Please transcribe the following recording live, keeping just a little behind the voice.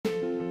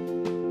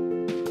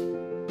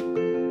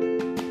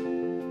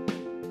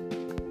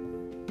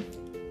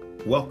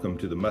Welcome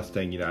to the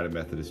Mustang United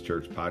Methodist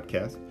Church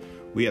podcast.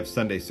 We have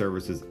Sunday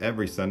services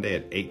every Sunday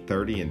at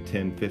 8:30 and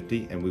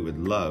 10:50, and we would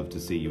love to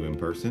see you in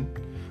person.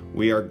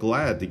 We are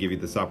glad to give you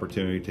this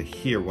opportunity to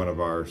hear one of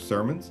our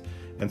sermons.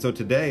 And so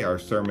today our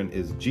sermon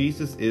is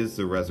Jesus is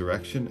the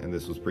Resurrection, and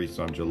this was preached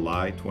on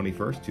July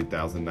 21st,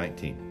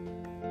 2019.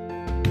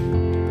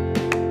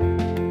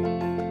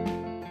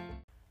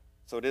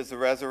 So it is the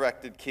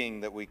resurrected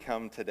King that we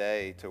come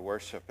today to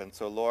worship. And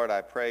so, Lord, I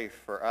pray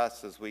for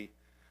us as we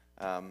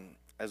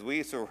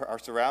are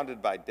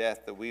surrounded by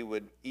death, that we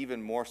would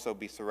even more so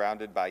be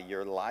surrounded by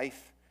your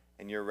life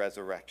and your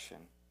resurrection.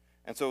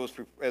 And so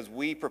as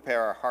we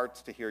prepare our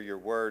hearts to hear your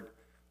word,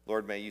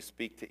 Lord, may you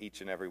speak to each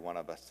and every one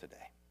of us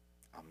today.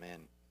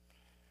 Amen.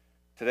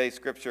 Today's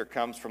scripture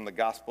comes from the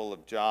Gospel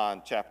of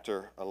John,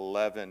 chapter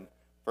 11,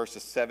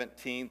 verses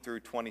 17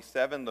 through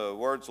 27. The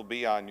words will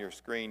be on your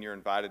screen. You're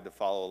invited to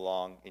follow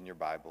along in your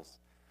Bibles.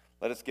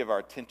 Let us give our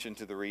attention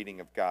to the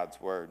reading of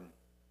God's word.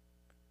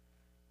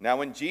 Now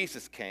when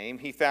Jesus came,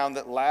 he found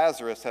that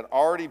Lazarus had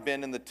already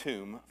been in the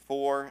tomb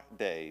 4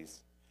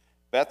 days.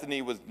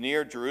 Bethany was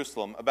near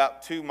Jerusalem,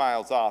 about 2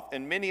 miles off,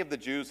 and many of the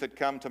Jews had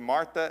come to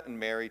Martha and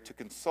Mary to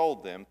console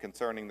them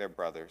concerning their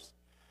brothers.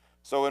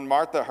 So when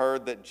Martha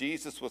heard that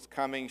Jesus was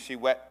coming, she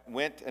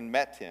went and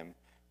met him,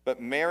 but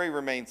Mary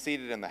remained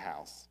seated in the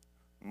house.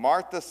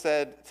 Martha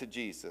said to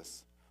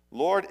Jesus,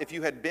 "Lord, if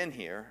you had been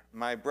here,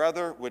 my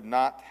brother would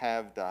not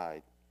have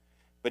died.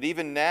 But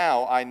even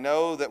now I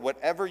know that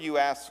whatever you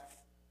ask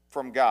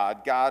from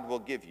God, God will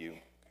give you."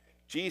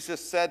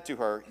 Jesus said to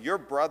her, "Your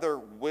brother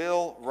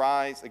will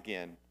rise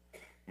again."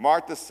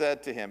 Martha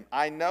said to him,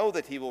 "I know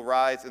that he will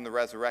rise in the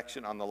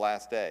resurrection on the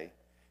last day."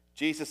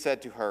 Jesus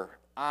said to her,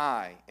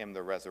 "I am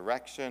the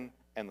resurrection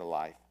and the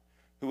life.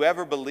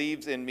 Whoever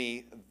believes in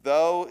me,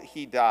 though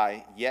he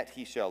die, yet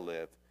he shall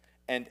live.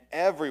 And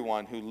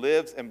everyone who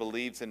lives and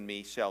believes in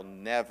me shall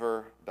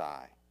never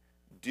die.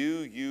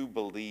 Do you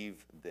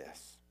believe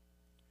this?"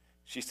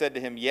 She said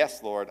to him,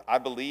 "Yes, Lord, I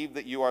believe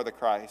that you are the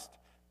Christ,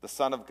 the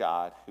Son of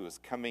God, who is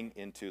coming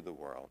into the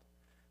world."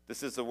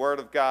 This is the word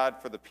of God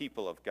for the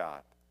people of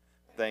God.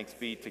 Thanks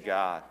be to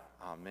God.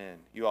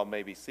 Amen. You all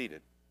may be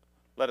seated.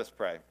 Let us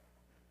pray.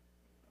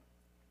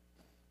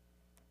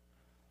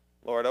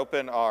 Lord,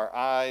 open our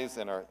eyes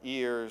and our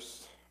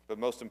ears, but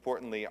most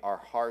importantly, our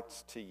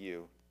hearts to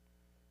you,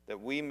 that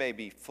we may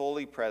be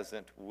fully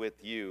present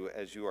with you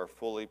as you are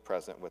fully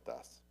present with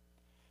us.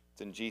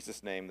 It's in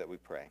Jesus' name that we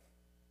pray.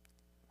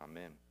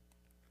 Amen.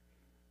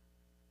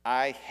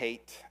 I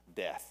hate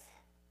death,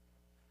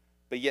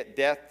 but yet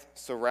death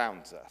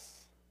surrounds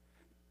us.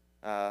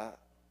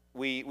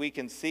 We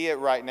can see it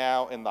right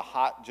now in the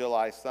hot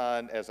July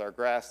sun as our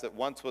grass that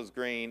once was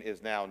green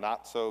is now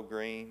not so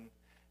green,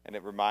 and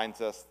it reminds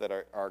us that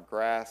our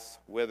grass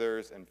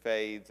withers and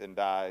fades and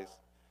dies.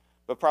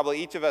 But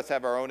probably each of us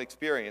have our own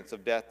experience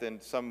of death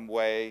in some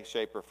way,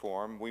 shape, or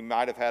form. We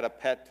might have had a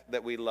pet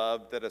that we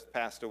loved that has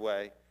passed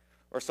away,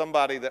 or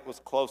somebody that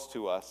was close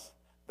to us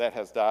that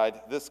has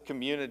died. This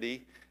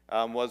community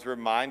was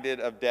reminded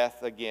of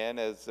death again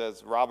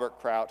as Robert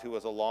Kraut, who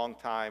was a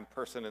longtime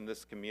person in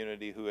this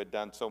community who had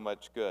done so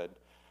much good,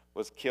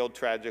 was killed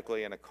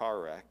tragically in a car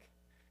wreck.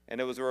 And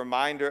it was a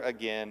reminder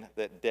again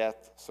that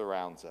death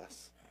surrounds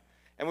us.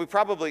 And we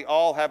probably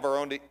all have our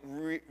own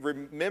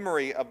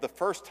memory of the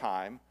first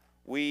time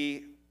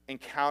we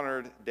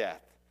encountered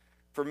death.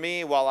 For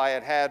me, while I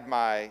had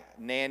my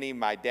nanny,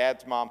 my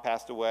dad's mom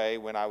passed away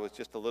when I was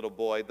just a little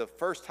boy, the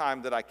first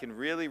time that I can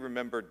really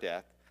remember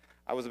death,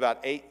 I was about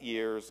 8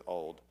 years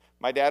old.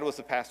 My dad was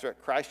the pastor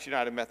at Christ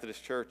United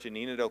Methodist Church in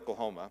Enid,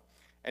 Oklahoma,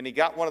 and he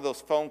got one of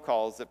those phone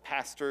calls that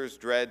pastors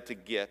dread to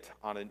get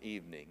on an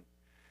evening.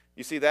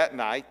 You see, that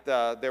night,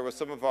 there was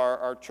some of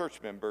our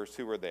church members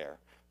who were there.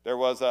 There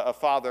was a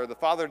father. The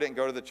father didn't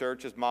go to the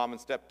church, his mom and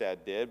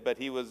stepdad did, but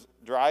he was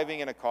driving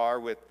in a car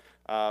with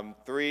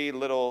 3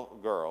 little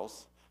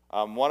girls,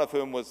 one of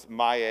whom was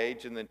my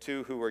age and then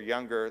 2 who were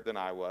younger than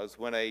I was,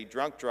 when a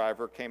drunk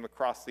driver came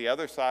across the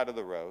other side of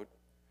the road,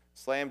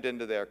 slammed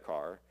into their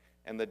car,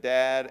 and the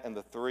dad and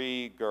the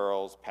 3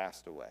 girls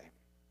passed away.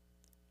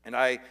 And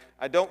I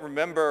don't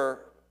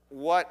remember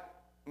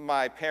what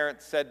my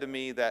parents said to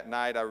me that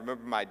night. I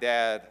remember my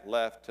dad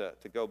left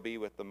to go be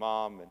with the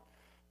mom and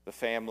the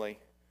family.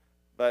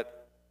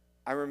 But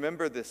I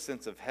remember this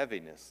sense of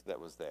heaviness that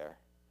was there,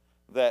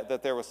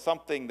 that there was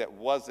something that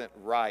wasn't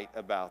right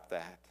about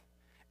that.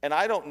 And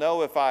I don't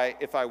know if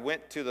I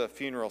went to the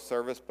funeral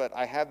service, but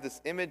I have this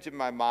image in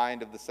my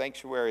mind of the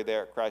sanctuary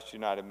there at Christ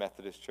United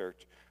Methodist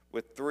Church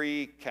with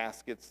 3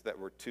 caskets that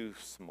were too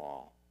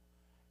small.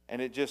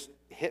 And it just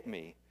hit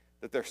me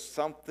that there's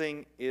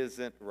something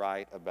isn't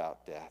right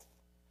about death.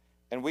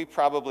 And we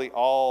probably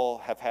all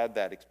have had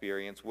that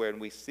experience when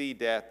we see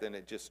death and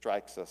it just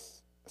strikes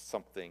us as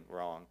something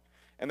wrong.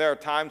 And there are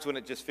times when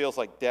it just feels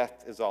like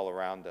death is all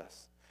around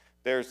us.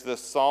 There's this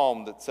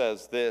psalm that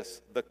says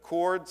this: "The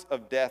cords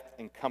of death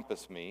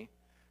encompassed me,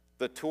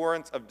 the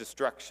torrents of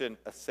destruction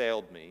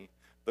assailed me,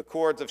 the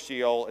cords of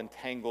Sheol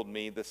entangled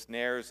me, the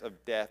snares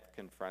of death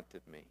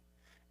confronted me."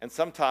 And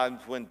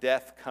sometimes when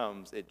death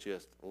comes, it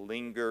just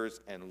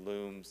lingers and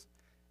looms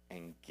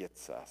and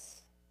gets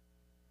us.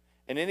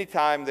 And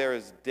anytime there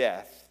is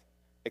death,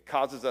 it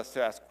causes us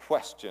to ask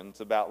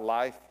questions about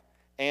life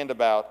and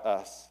about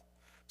us.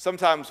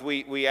 Sometimes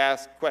we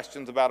ask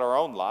questions about our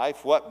own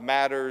life. What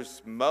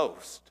matters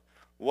most?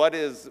 What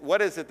is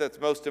it that's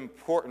most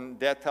important?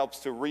 Death helps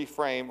to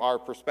reframe our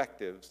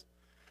perspectives.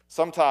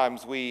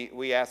 Sometimes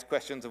we ask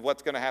questions of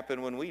what's going to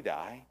happen when we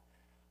die.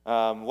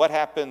 What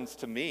happens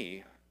to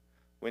me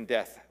when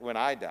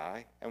I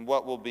die? And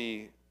what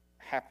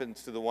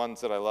happens to the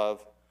ones that I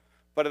love?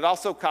 But it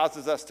also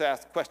causes us to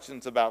ask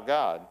questions about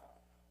God.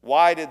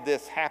 Why did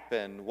this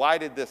happen? Why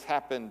did this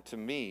happen to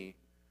me?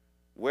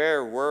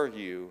 Where were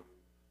you?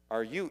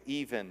 Are you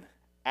even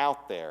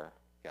out there,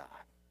 God?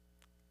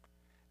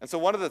 And so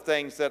one of the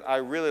things that I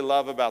really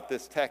love about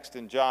this text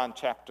in John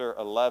chapter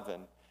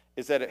 11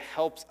 is that it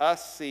helps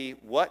us see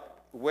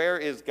where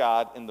is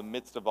God in the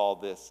midst of all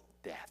this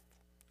death.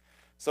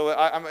 So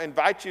I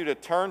invite you to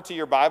turn to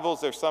your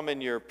Bibles. There's some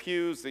in your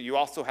pews. That you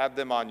also have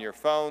them on your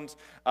phones.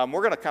 We're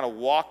going to kind of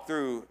walk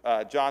through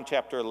John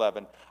chapter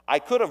 11. I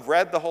could have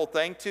read the whole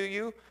thing to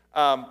you,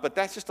 but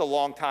that's just a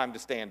long time to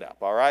stand up,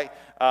 all right?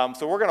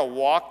 So we're going to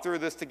walk through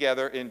this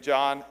together in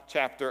John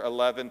chapter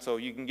 11. So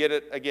you can get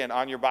it, again,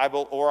 on your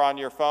Bible or on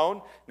your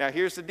phone. Now,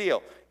 here's the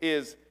deal,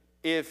 is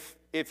if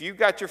you've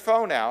got your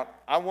phone out,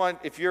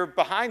 if you're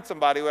behind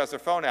somebody who has their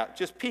phone out,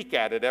 just peek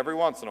at it every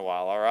once in a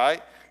while, all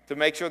right? To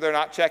make sure they're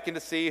not checking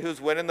to see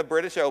who's winning the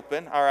British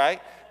Open, all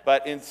right?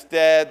 But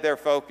instead, they're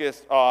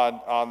focused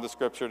on the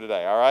scripture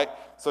today, all right?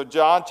 So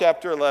John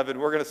chapter 11,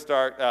 we're going to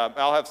start.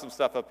 I'll have some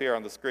stuff up here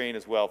on the screen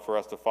as well for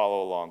us to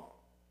follow along.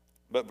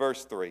 But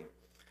verse 3.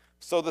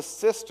 So the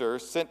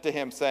sisters sent to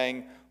him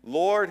saying,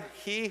 Lord,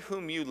 he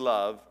whom you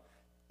love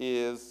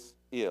is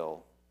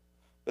ill.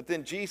 But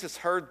then Jesus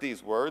heard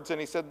these words,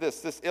 and he said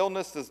this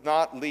illness does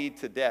not lead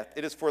to death.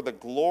 It is for the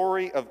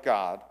glory of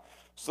God,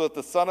 so that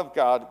the Son of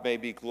God may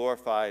be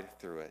glorified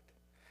through it.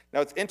 Now,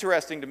 it's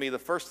interesting to me, the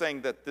first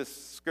thing that this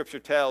scripture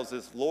tells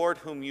is, Lord,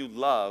 whom you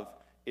love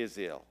is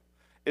ill.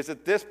 Is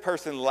that this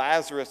person,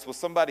 Lazarus, was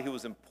somebody who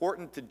was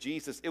important to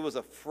Jesus. It was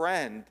a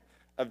friend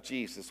of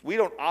Jesus. We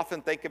don't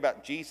often think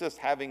about Jesus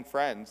having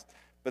friends,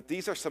 but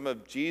these are some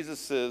of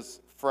Jesus's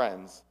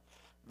friends.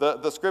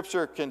 The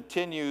scripture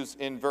continues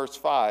in verse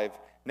 5.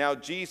 Now,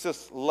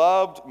 Jesus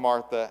loved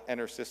Martha and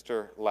her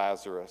sister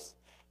Lazarus.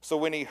 So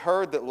when he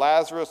heard that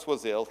Lazarus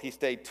was ill, he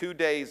stayed 2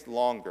 days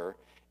longer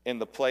in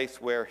the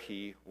place where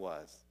he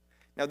was.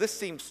 Now, this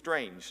seems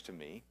strange to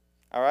me,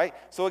 all right?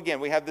 So again,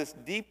 we have this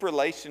deep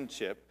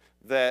relationship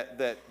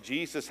that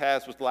Jesus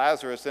has with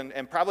Lazarus,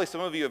 and probably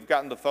some of you have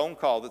gotten the phone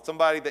call that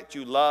somebody that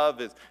you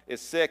love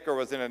is sick or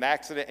was in an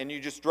accident, and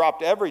you just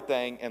dropped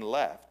everything and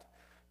left.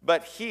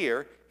 But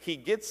here, he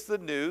gets the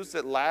news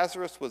that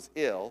Lazarus was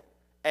ill,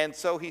 and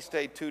so he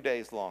stayed 2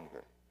 days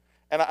longer.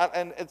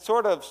 And it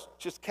sort of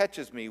just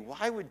catches me.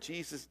 Why would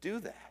Jesus do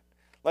that?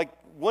 Like,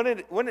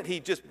 wouldn't he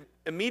just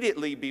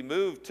immediately be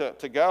moved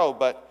to go,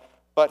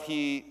 but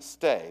he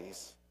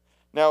stays?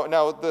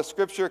 Now, the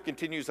scripture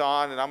continues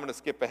on, and I'm going to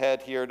skip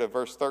ahead here to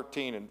verse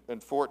 13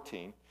 and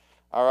 14,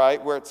 all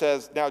right, where it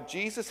says, Now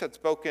Jesus had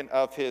spoken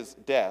of his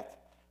death,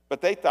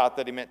 but they thought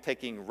that he meant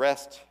taking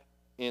rest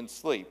in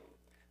sleep.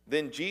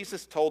 Then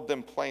Jesus told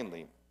them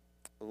plainly,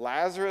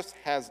 Lazarus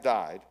has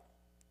died,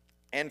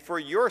 and for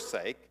your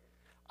sake,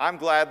 I'm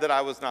glad that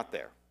I was not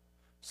there,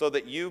 so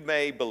that you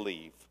may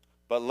believe,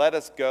 but let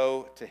us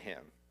go to him.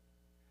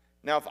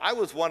 Now, if I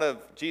was one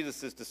of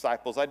Jesus'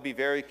 disciples, I'd be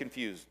very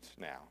confused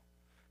now,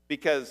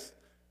 because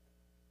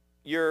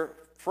your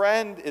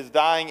friend is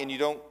dying and you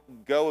don't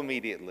go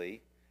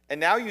immediately, and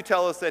now you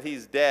tell us that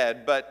he's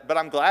dead, but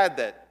I'm glad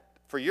that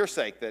for your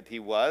sake that he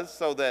was,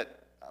 so that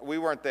we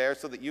weren't there,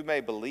 so that you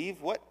may believe.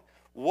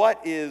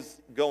 What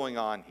is going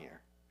on here?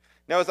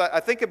 Now, as I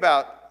think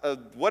about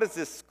what does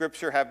this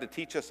scripture have to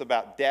teach us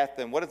about death,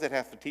 and what does it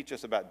have to teach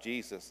us about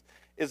Jesus,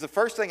 is the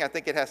first thing I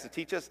think it has to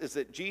teach us is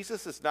that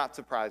Jesus is not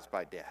surprised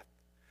by death.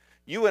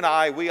 You and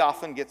I, we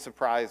often get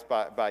surprised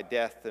by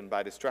death and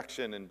by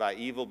destruction and by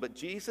evil, but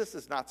Jesus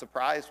is not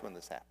surprised when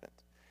this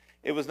happens.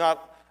 It was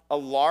not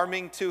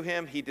alarming to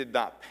him. He did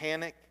not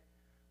panic,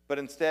 but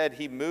instead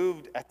he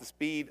moved at the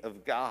speed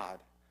of God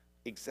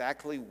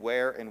exactly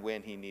where and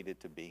when he needed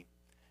to be.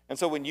 And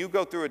so when you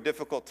go through a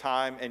difficult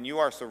time and you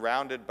are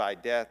surrounded by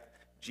death,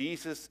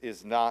 Jesus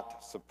is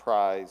not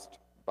surprised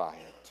by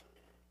it.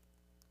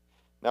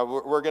 Now,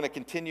 we're going to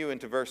continue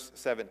into verse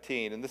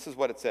 17, and this is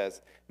what it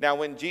says. Now,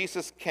 when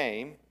Jesus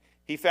came,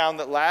 he found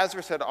that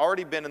Lazarus had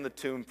already been in the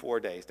tomb 4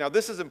 days. Now,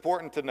 this is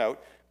important to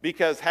note,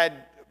 because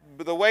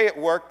the way it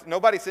worked,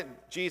 nobody sent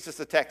Jesus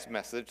a text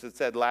message that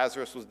said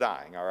Lazarus was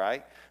dying, all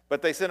right?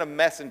 But they sent a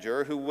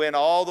messenger who went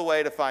all the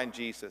way to find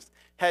Jesus.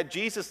 Had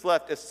Jesus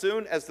left as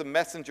soon as the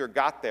messenger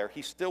got there,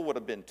 he still would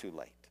have been too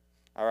late,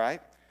 all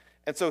right?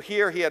 And so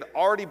here he had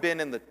already been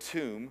in the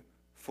tomb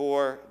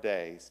 4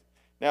 days.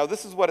 Now,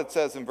 this is what it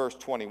says in verse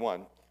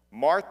 21.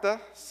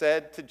 Martha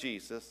said to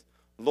Jesus,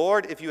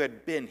 Lord, if you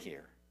had been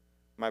here,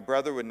 my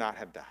brother would not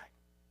have died.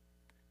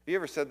 Have you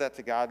ever said that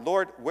to God?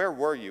 Lord, where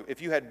were you?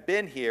 If you had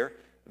been here,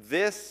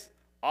 this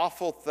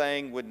awful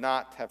thing would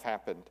not have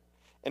happened.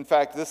 In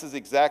fact, this is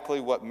exactly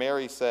what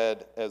Mary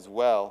said as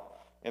well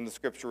in the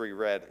scripture we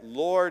read.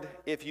 Lord,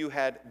 if you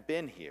had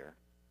been here,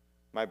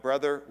 my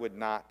brother would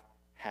not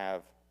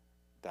have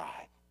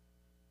died.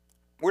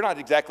 We're not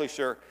exactly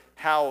sure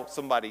how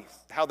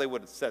they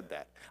would have said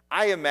that.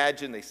 I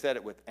imagine they said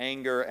it with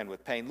anger and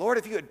with pain. Lord,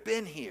 if you had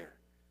been here,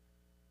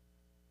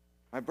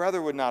 my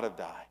brother would not have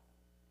died.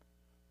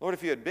 Lord,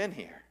 if you had been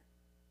here,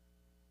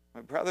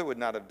 my brother would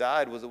not have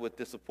died. Was it with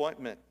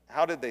disappointment?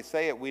 How did they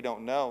say it? We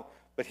don't know.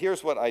 But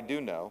here's what I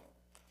do know,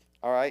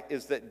 all right,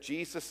 is that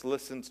Jesus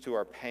listens to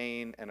our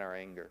pain and our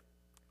anger.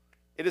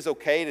 It is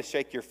okay to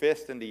shake your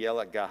fist and to yell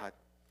at God.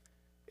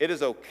 It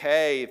is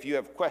okay if you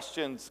have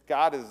questions.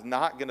 God is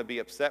not going to be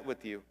upset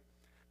with you.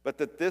 But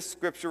that this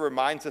scripture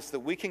reminds us that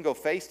we can go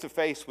face to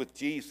face with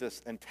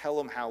Jesus and tell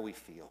him how we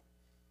feel.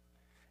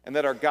 And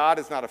that our God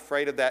is not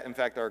afraid of that. In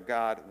fact, our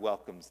God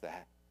welcomes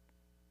that.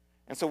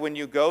 And so when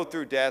you go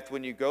through death,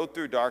 when you go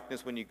through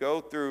darkness, when you go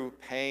through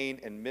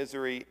pain and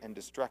misery and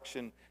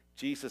destruction,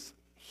 Jesus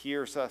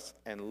hears us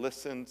and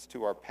listens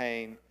to our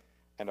pain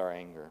and our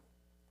anger.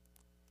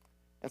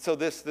 And so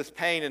this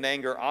pain and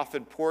anger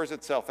often pours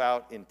itself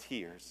out in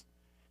tears.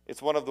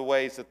 It's one of the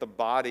ways that the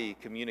body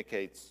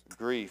communicates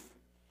grief.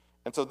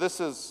 And so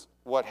this is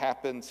what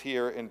happens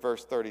here in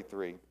verse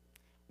 33.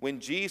 When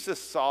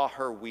Jesus saw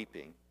her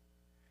weeping,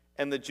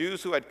 and the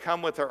Jews who had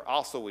come with her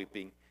also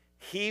weeping,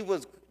 he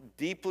was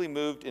deeply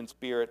moved in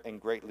spirit and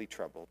greatly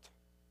troubled.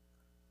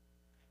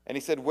 And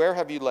he said, "Where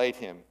have you laid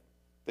him?"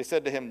 They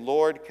said to him,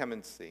 "Lord, come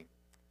and see."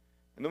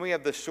 And then we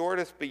have the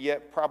shortest, but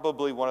yet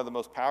probably one of the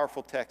most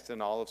powerful texts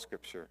in all of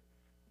Scripture.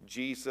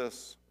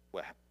 Jesus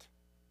wept.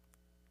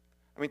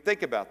 I mean,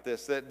 think about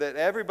this, that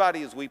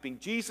everybody is weeping.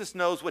 Jesus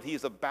knows what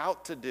he's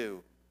about to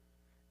do,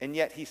 and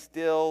yet he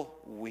still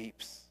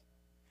weeps.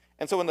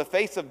 And so in the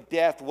face of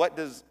death, what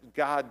does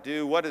God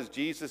do? What does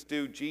Jesus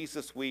do?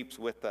 Jesus weeps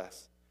with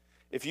us.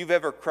 If you've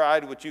ever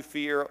cried, what you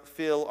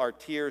feel are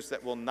tears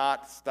that will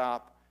not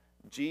stop.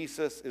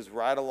 Jesus is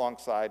right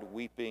alongside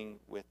weeping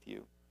with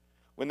you.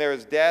 When there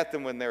is death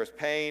and when there is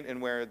pain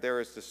and where there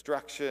is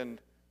destruction,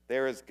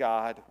 there is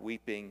God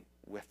weeping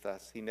with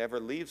us. He never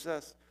leaves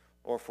us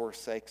or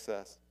forsakes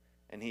us,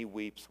 and he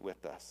weeps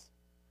with us.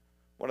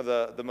 One of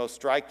the most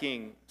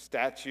striking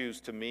statues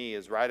to me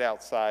is right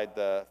outside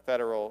the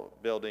Federal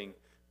Building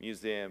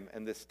Museum,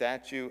 and the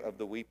statue of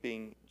the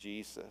weeping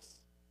Jesus.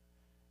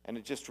 And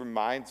it just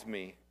reminds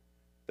me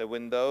that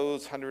when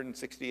those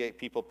 168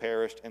 people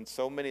perished and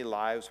so many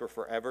lives were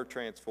forever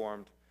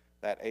transformed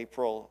that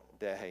April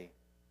day,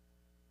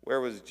 where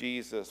was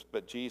Jesus?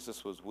 But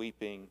Jesus was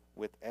weeping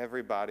with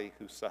everybody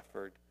who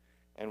suffered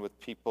and with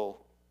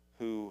people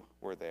who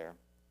were there.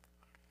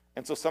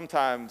 And so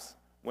sometimes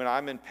when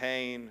I'm in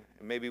pain,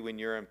 and maybe when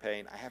you're in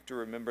pain, I have to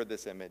remember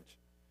this image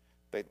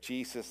that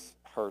Jesus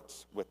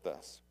hurts with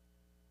us.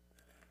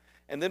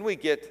 And then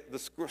the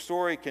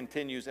story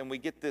continues, and we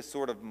get this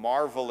sort of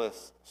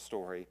marvelous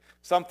story,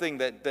 something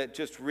that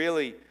just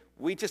really,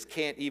 we just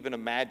can't even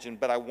imagine,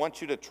 but I want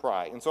you to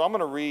try. And so I'm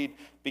going to read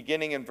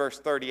beginning in verse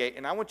 38,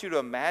 and I want you to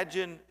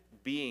imagine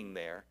being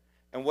there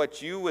and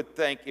what you would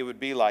think it would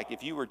be like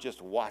if you were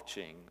just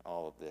watching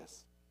all of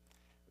this.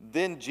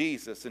 Then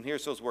Jesus, and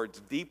here's those words,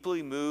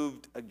 deeply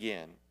moved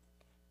again,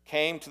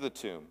 came to the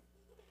tomb.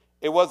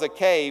 It was a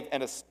cave,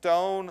 and a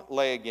stone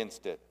lay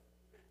against it.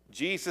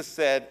 Jesus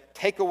said,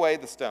 "Take away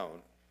the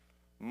stone."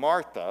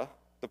 Martha,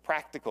 the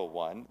practical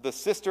one, the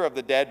sister of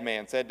the dead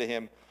man, said to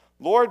him,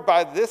 "Lord,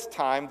 by this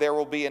time there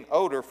will be an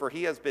odor, for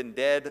he has been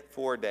dead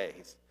 4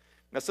 days."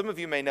 Now, some of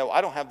you may know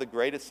I don't have the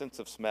greatest sense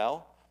of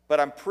smell, but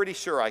I'm pretty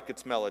sure I could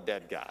smell a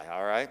dead guy,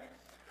 all right?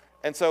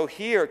 And so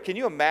here, can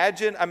you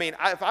imagine? I mean,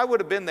 if I would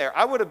have been there,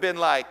 I would have been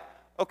like,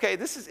 okay,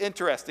 this is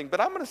interesting,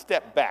 but I'm going to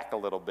step back a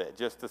little bit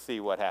just to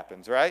see what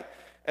happens, right?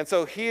 And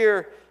so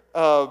here,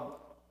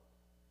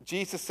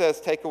 Jesus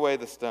says, "Take away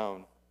the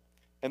stone."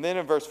 And then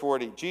in verse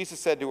 40, Jesus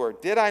said to her,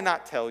 "Did I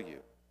not tell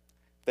you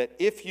that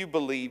if you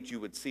believed, you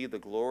would see the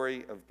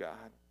glory of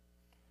God?"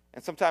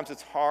 And sometimes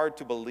it's hard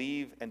to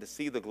believe and to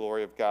see the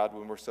glory of God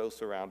when we're so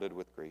surrounded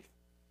with grief.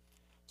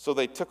 So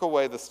they took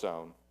away the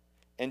stone.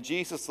 And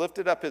Jesus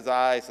lifted up his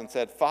eyes and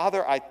said,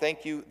 "Father, I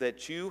thank you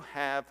that you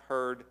have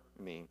heard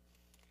me.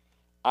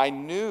 I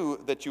knew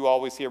that you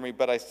always hear me,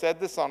 but I said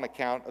this on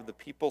account of the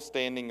people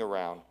standing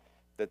around,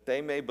 that they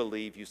may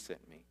believe you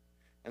sent me."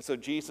 And so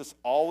Jesus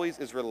always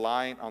is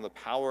reliant on the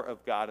power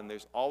of God, and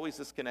there's always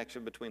this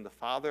connection between the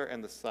Father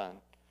and the Son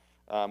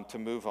to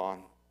move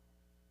on.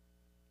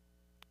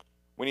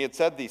 When he had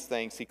said these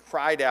things, he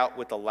cried out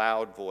with a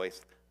loud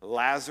voice,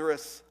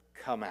 "Lazarus,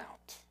 come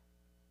out."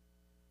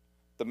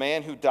 The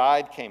man who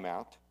died came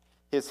out,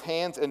 his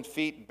hands and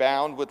feet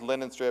bound with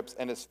linen strips,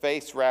 and his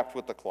face wrapped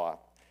with a cloth.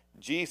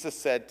 Jesus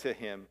said to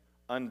him,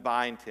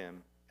 "Unbind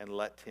him and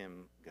let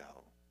him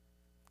go."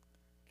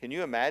 Can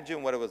you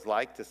imagine what it was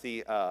like to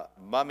see a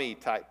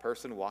mummy-type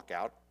person walk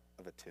out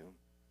of a tomb?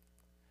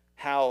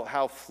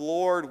 How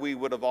floored we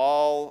would have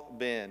all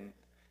been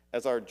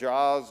as our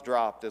jaws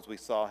dropped as we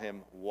saw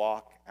him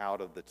walk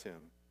out of the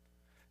tomb.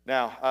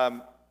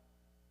 Now,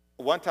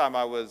 one time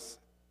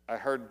I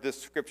heard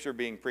this scripture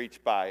being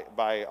preached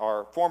by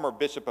our former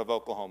bishop of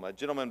Oklahoma, a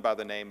gentleman by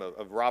the name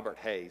of Robert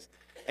Hayes.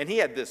 And he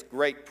had this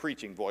great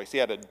preaching voice. He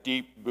had a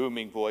deep,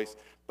 booming voice,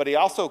 but he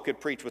also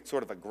could preach with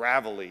sort of a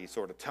gravelly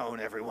sort of tone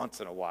every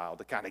once in a while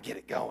to kind of get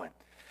it going.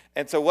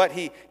 And so what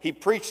he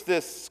preached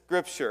this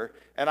scripture,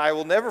 and I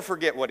will never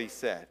forget what he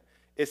said,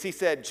 is he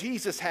said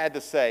Jesus had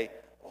to say,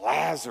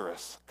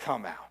 Lazarus,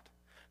 come out.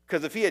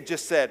 Because if he had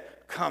just said,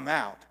 come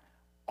out,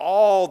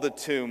 all the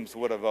tombs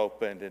would have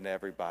opened and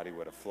everybody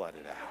would have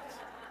flooded out.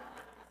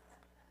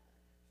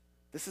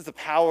 This is the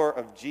power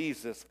of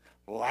Jesus.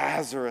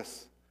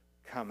 Lazarus,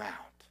 come out.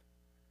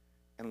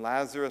 And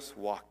Lazarus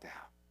walked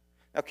out.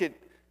 Now,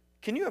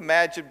 can you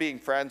imagine being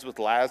friends with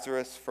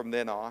Lazarus from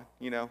then on?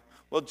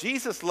 Well,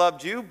 Jesus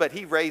loved you, but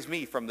he raised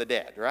me from the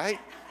dead, right?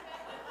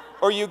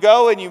 Or you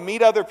go and you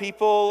meet other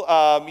people,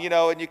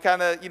 and you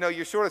kind of,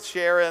 you're sort of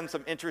sharing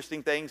some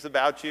interesting things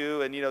about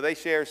you, and, they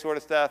share sort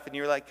of stuff, and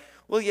you're like,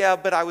 well, yeah,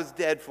 but I was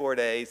dead 4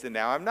 days, and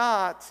now I'm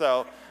not.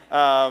 So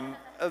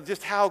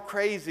just how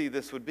crazy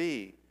this would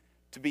be,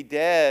 to be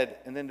dead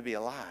and then to be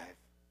alive.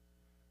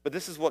 But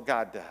this is what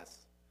God does.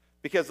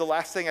 Because the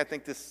last thing I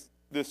think this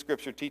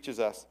scripture teaches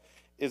us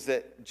is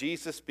that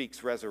Jesus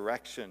speaks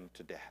resurrection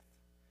to death.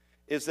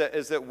 Is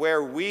that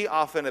where we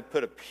often have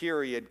put a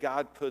period,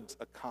 God puts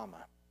a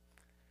comma.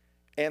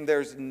 And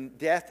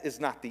death is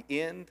not the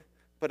end,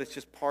 but it's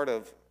just part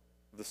of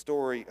the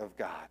story of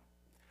God.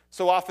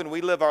 So often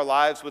we live our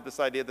lives with this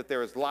idea that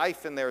there is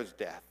life and there is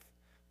death.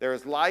 There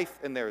is life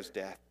and there is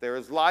death. There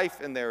is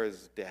life and there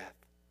is death.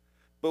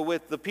 But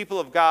with the people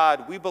of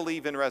God, we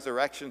believe in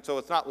resurrection, so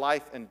it's not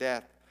life and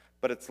death,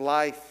 but it's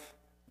life,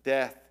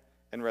 death,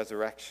 and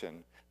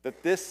resurrection.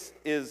 That this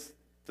is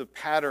the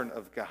pattern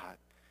of God,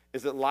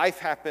 is that life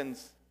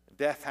happens,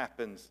 death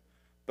happens,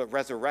 but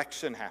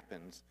resurrection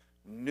happens.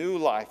 New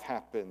life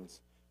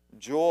happens.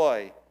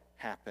 Joy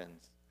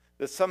happens.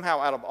 That somehow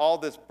out of all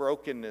this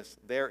brokenness,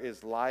 there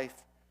is life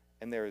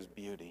and there is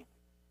beauty.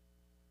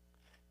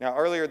 Now,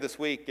 earlier this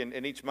week,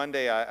 and each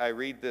Monday I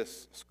read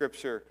this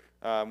scripture.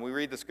 We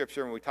read the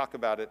scripture and we talk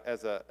about it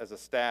as a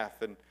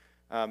staff. And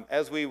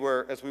as we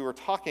were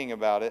talking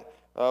about it,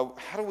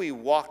 how do we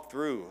walk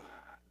through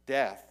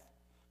death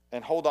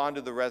and hold on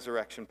to the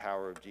resurrection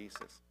power of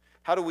Jesus?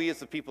 How do we as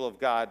the people of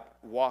God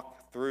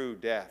walk through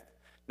death?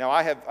 Now,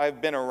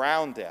 I've been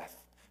around death.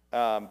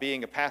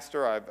 Being a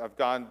pastor, I've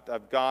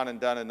gone and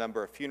done a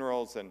number of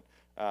funerals, and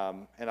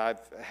I've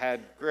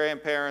had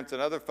grandparents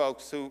and other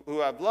folks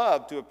who I've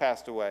loved who have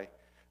passed away.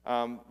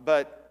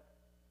 But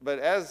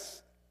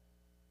as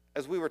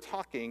we were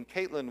talking,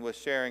 Caitlin was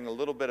sharing a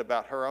little bit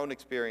about her own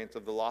experience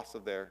of the loss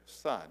of their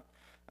son.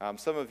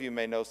 Some of you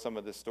may know some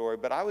of this story,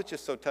 but I was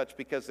just so touched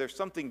because there's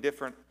something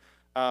different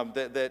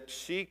that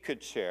she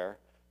could share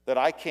that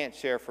I can't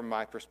share from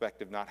my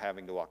perspective, not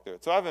having to walk through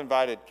it. So I've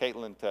invited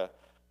Caitlin to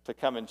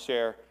come and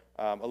share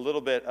a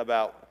little bit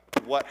about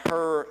what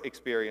her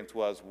experience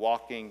was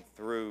walking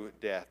through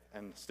death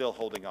and still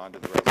holding on to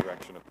the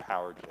resurrection of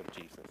power of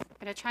Jesus.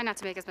 I'm going to try not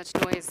to make as much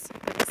noise.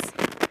 I'm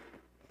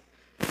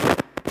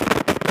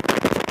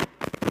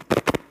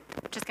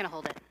just going to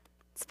hold it.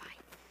 It's fine.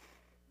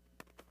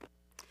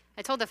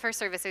 I told the first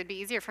service it would be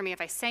easier for me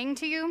if I sang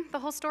to you the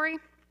whole story,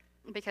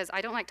 because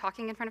I don't like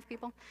talking in front of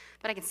people,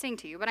 but I can sing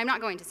to you. But I'm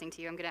not going to sing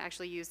to you. I'm going to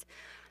actually use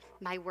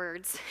my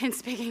words in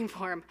speaking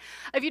form.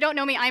 If you don't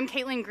know me, I'm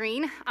Caitlin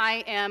Green.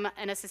 I am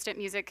an assistant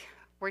music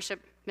worship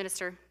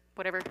minister,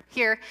 whatever,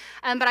 here.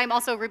 But I'm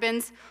also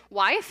Ruben's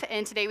wife,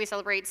 and today we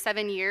celebrate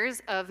 7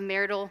 years of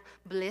marital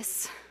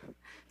bliss.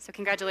 So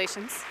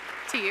congratulations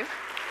to you.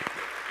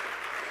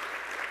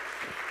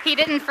 He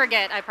didn't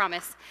forget, I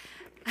promise.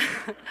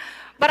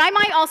 But I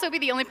might also be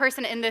the only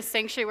person in this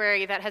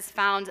sanctuary that has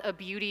found a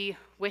beauty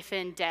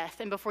within death.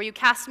 And before you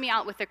cast me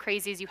out with the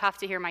crazies, you have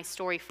to hear my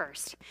story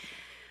first.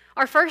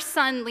 Our first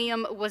son,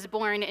 Liam, was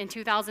born in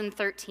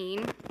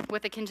 2013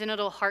 with a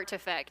congenital heart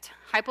defect,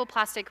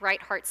 hypoplastic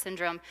right heart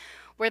syndrome,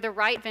 where the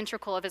right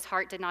ventricle of his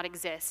heart did not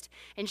exist.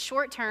 In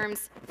short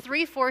terms,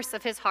 3/4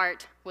 of his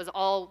heart was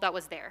all that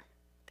was there.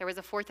 There was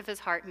 1/4 of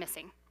his heart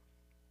missing.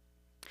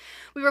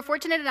 We were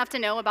fortunate enough to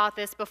know about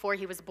this before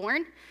he was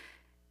born.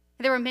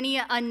 There were many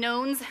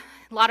unknowns,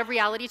 a lot of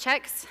reality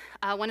checks.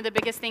 One of the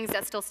biggest things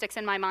that still sticks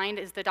in my mind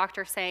is the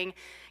doctor saying,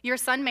 your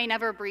son may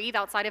never breathe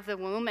outside of the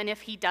womb, and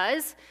if he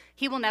does,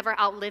 he will never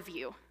outlive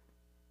you.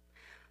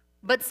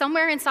 But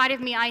somewhere inside of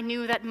me, I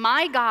knew that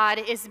my God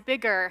is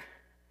bigger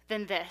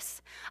than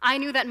this. I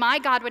knew that my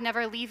God would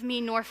never leave me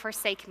nor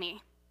forsake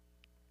me.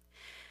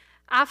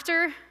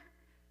 After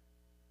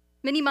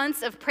many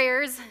months of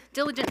prayers,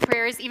 diligent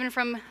prayers, even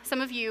from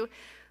some of you,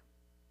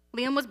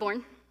 Liam was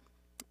born.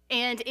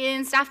 And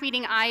in staff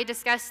meeting, I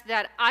discussed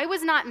that I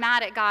was not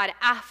mad at God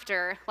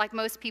after, like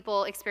most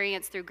people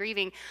experience through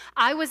grieving.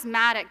 I was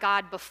mad at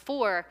God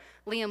before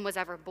Liam was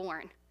ever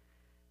born.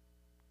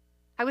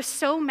 I was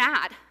so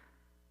mad,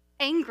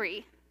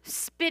 angry,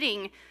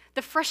 spitting,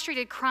 the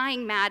frustrated,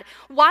 crying mad.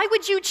 Why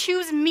would you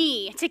choose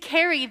me to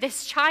carry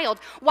this child?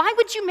 Why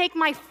would you make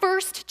my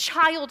first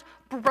child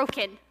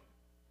broken?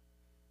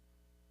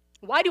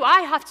 Why do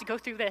I have to go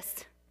through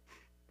this?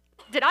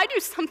 Did I do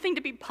something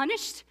to be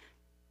punished?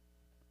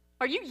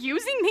 Are you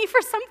using me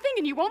for something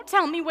and you won't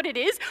tell me what it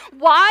is?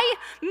 Why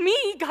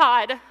me,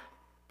 God?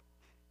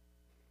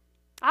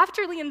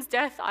 After Liam's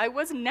death, I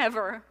was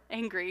never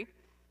angry.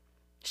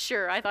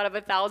 Sure, I thought of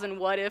 1,000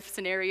 what-if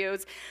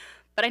scenarios,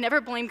 but I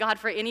never blamed God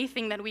for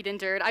anything that we'd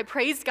endured. I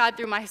praised God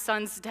through my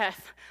son's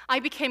death. I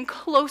became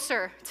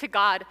closer to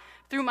God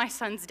through my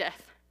son's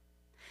death.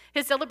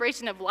 His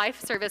celebration of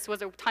life service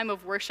was a time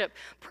of worship,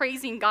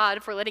 praising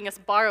God for letting us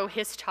borrow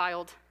his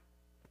child.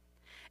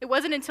 It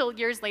wasn't until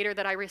years later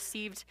that I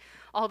received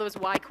all those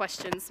why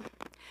questions.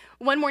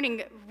 One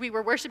morning, we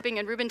were worshiping,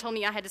 and Ruben told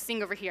me I had to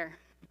sing over here.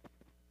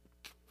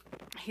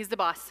 He's the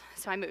boss,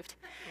 so I moved.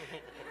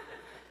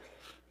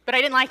 But I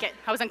didn't like it.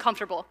 I was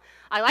uncomfortable.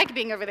 I liked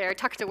being over there,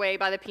 tucked away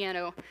by the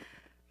piano.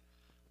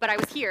 But I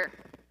was here,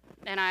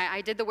 and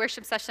I did the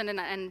worship session,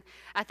 and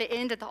at the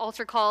end, at the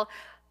altar call,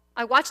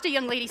 I watched a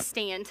young lady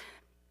stand,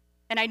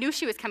 and I knew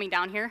she was coming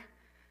down here.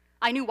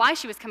 I knew why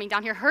she was coming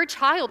down here. Her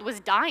child was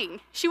dying.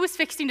 She was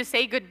fixing to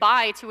say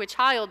goodbye to a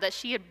child that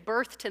she had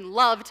birthed and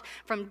loved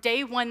from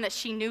day one that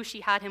she knew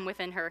she had him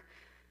within her.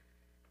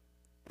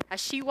 As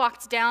she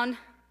walked down,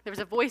 there was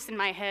a voice in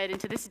my head, and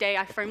to this day,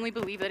 I firmly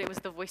believe that it was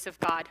the voice of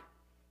God.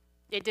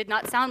 It did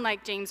not sound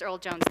like James Earl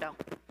Jones, though.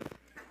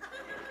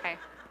 Okay.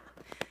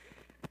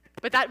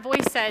 But that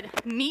voice said,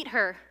 meet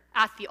her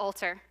at the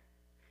altar.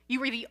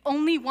 You are the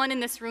only one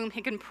in this room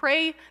who can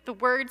pray the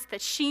words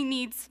that she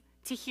needs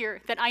to hear,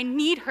 that I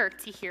need her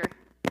to hear.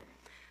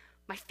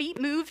 My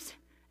feet moved,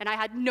 and I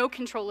had no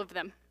control of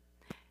them.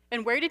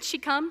 And where did she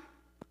come?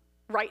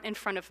 Right in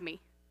front of me.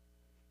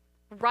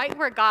 Right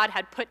where God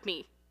had put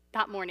me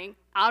that morning,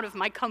 out of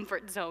my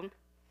comfort zone.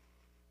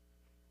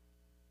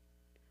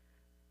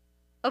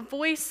 A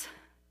voice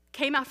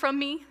came out from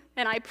me,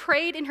 and I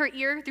prayed in her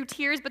ear through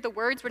tears, but the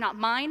words were not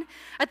mine.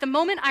 At the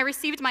moment, I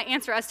received my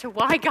answer as to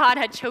why God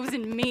had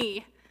chosen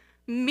me,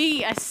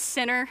 a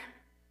sinner,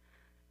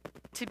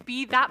 to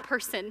be that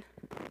person,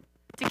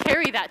 to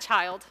carry that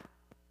child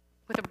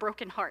with a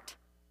broken heart.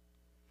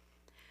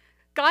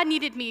 God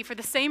needed me for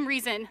the same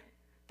reason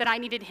that I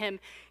needed him.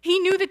 He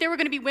knew that there were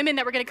going to be women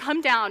that were going to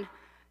come down,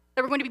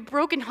 that were going to be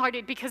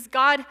brokenhearted because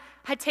God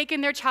had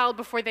taken their child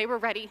before they were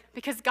ready,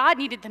 because God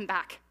needed them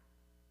back.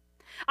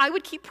 I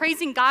would keep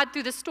praising God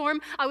through the storm.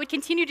 I would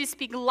continue to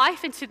speak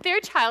life into their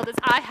child as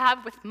I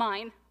have with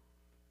mine.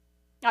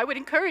 I would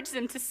encourage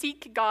them to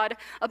seek God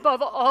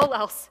above all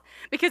else,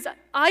 because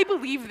I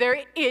believe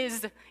there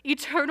is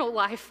eternal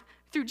life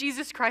through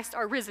Jesus Christ,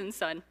 our risen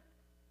Son.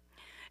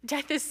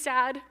 Death is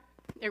sad.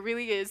 It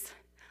really is.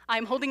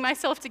 I'm holding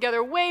myself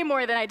together way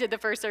more than I did the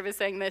first service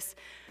saying this.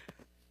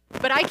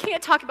 But I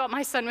can't talk about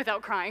my son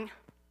without crying.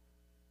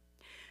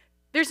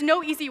 There's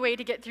no easy way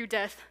to get through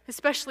death,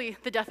 especially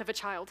the death of a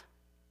child.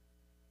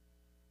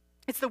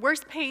 It's the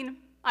worst pain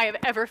I have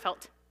ever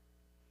felt.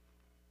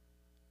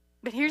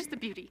 But here's the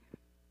beauty.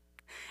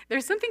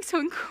 There's something so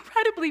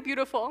incredibly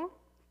beautiful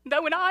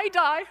that when I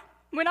die,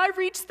 when I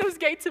reach those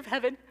gates of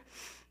heaven,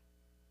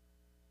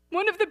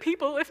 one of the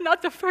people, if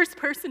not the first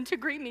person to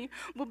greet me,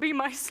 will be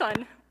my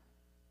son.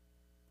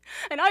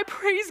 And I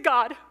praise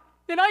God,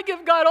 and I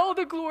give God all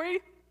the glory,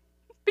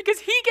 because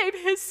he gave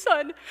his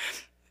son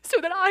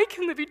so that I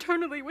can live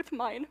eternally with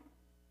mine.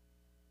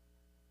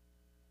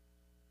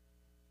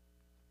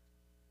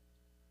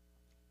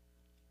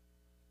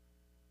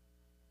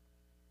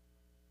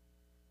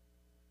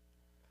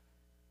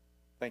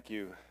 Thank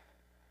you,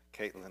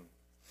 Caitlin.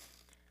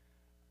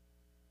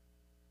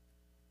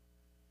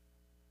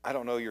 I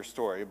don't know your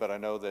story, but I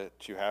know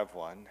that you have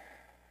one.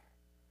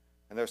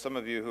 And there are some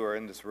of you who are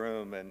in this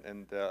room,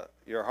 and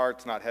your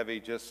heart's not heavy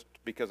just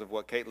because of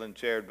what Caitlin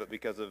shared, but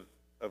because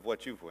of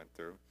what you've went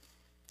through.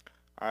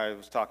 I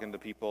was talking to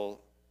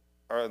people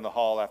in the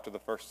hall after the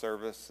first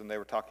service, and they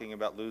were talking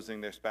about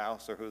losing their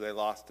spouse or who they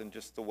lost, and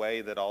just the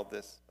way that all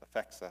this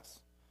affects us.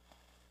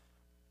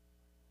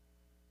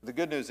 The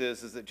good news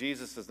is that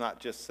Jesus does not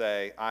just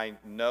say, I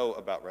know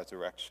about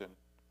resurrection.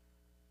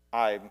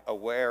 I'm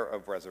aware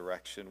of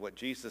resurrection. What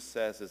Jesus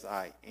says is,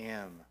 I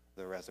am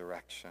the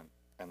resurrection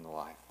and the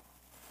life.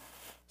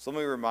 So let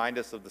me remind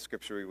us of the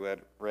scripture we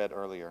read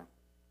earlier.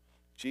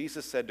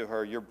 Jesus said to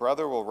her, your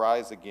brother will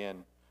rise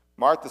again.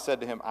 Martha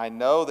said to him, I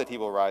know that he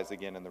will rise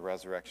again in the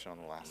resurrection on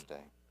the last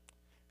day.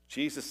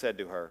 Jesus said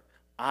to her,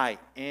 I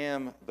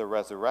am the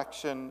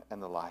resurrection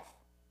and the life.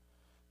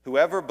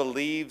 Whoever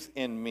believes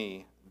in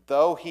me,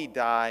 though he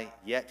die,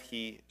 yet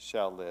he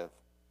shall live.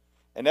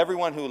 And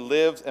everyone who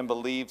lives and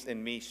believes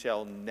in me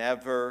shall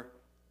never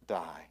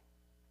die.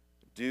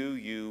 Do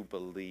you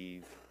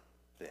believe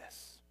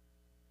this?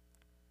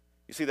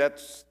 You see,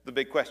 that's the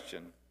big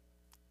question.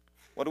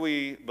 What do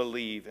we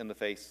believe in the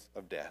face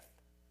of death?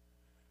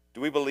 Do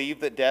we believe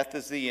that death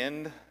is the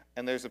end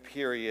and there's a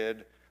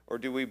period, or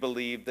do we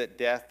believe that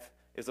death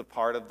is a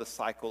part of the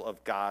cycle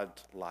of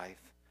God's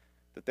life?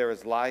 That there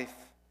is life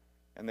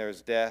and there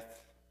is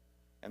death,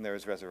 and there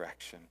is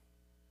resurrection.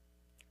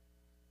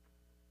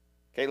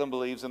 Caitlin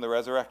believes in the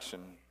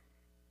resurrection.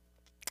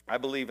 I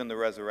believe in the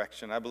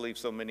resurrection. I believe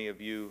so many of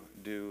you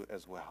do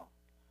as well.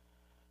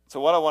 So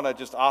what I want to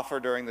just offer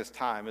during this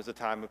time is a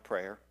time of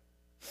prayer.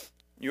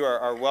 You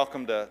are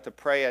welcome to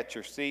pray at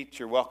your seat.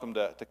 You're welcome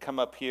to come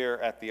up here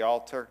at the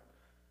altar.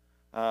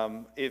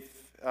 I'm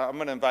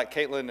going to invite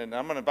Caitlin, and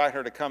I'm going to invite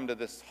her to come to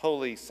this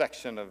holy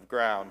section of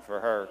ground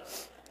for her.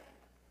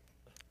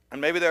 And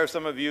maybe there are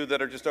some of you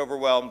that are just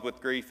overwhelmed with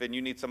grief and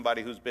you need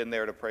somebody who's been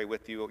there to pray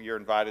with you. You're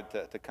invited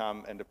to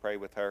come and to pray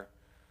with her.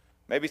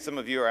 Maybe some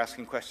of you are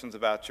asking questions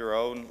about your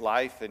own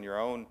life and your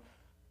own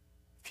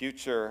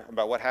future,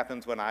 about what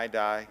happens when I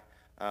die.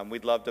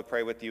 We'd love to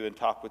pray with you and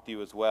talk with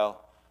you as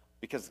well,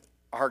 because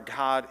our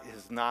God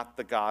is not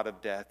the God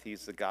of death.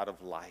 He's the God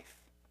of life.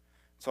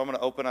 So I'm going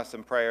to open us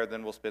in prayer,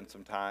 then we'll spend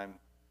some time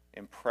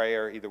in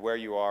prayer, either where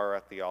you are or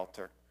at the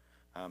altar.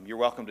 You're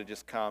welcome to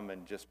just come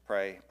and just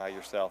pray by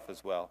yourself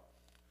as well.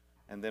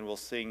 And then we'll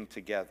sing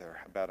together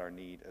about our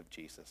need of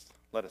Jesus.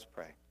 Let us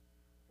pray.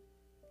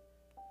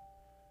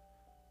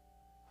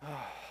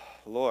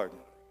 Lord,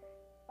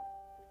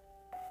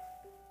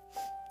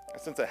 I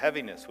sense a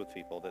heaviness with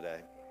people today.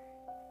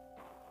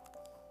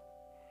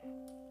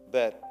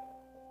 That,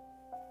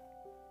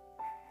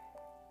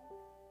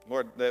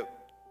 Lord, that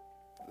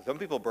some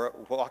people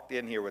walked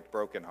in here with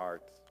broken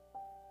hearts.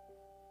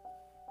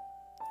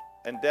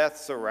 And death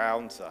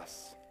surrounds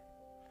us.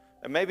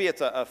 And maybe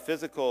it's a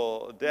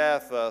physical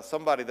death,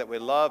 somebody that we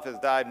love has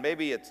died.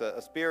 Maybe it's a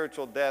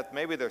spiritual death.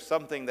 Maybe there's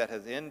something that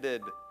has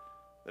ended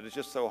that is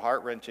just so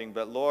heart-wrenching.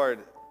 But Lord,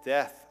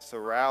 death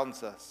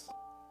surrounds us.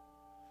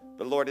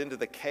 But Lord, into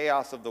the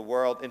chaos of the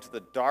world, into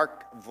the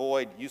dark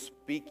void, you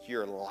speak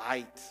your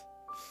light.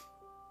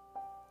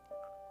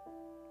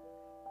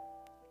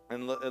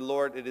 And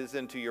Lord, it is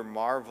into your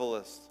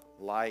marvelous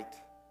light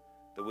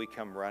that we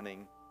come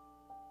running.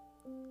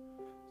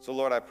 So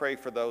Lord, I pray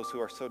for those who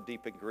are so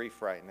deep in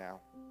grief right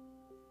now,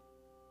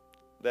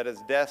 that as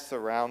death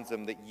surrounds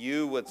them, that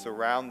you would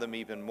surround them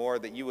even more,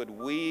 that you would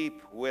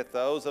weep with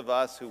those of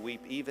us who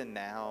weep even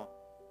now,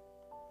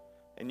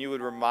 and you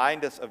would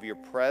remind us of your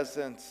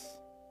presence,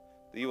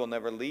 that you will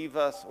never leave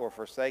us or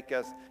forsake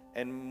us,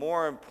 and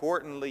more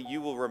importantly,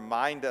 you will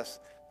remind us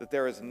that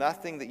there is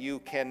nothing that you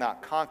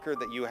cannot conquer,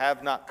 that you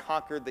have not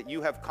conquered, that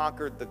you have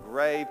conquered the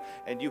grave,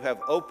 and you have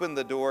opened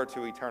the door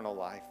to eternal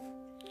life.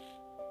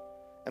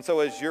 And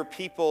so as your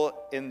people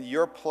in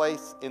your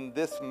place in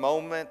this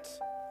moment,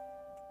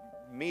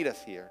 meet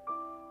us here.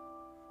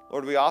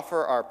 Lord, we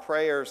offer our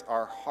prayers,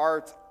 our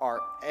hearts, our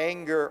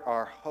anger,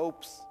 our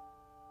hopes,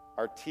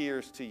 our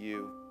tears to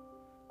you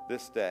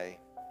this day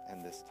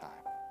and this time.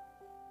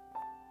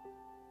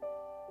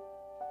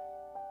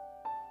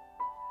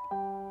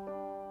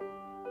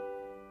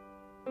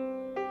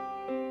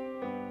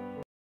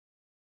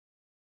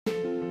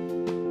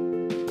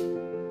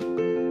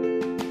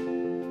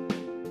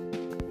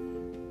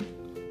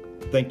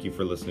 Thank you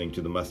for listening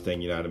to the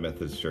Mustang United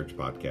Methodist Church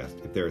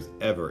podcast. If there is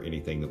ever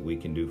anything that we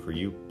can do for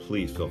you,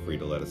 please feel free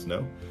to let us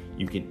know.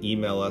 You can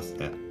email us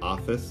at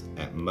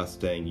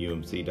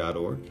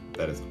office@mustangumc.org.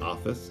 That is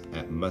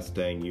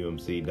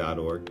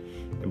office@mustangumc.org.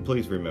 And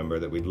please remember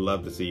that we'd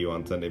love to see you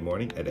on Sunday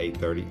morning at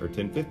 8:30 or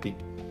 10:50.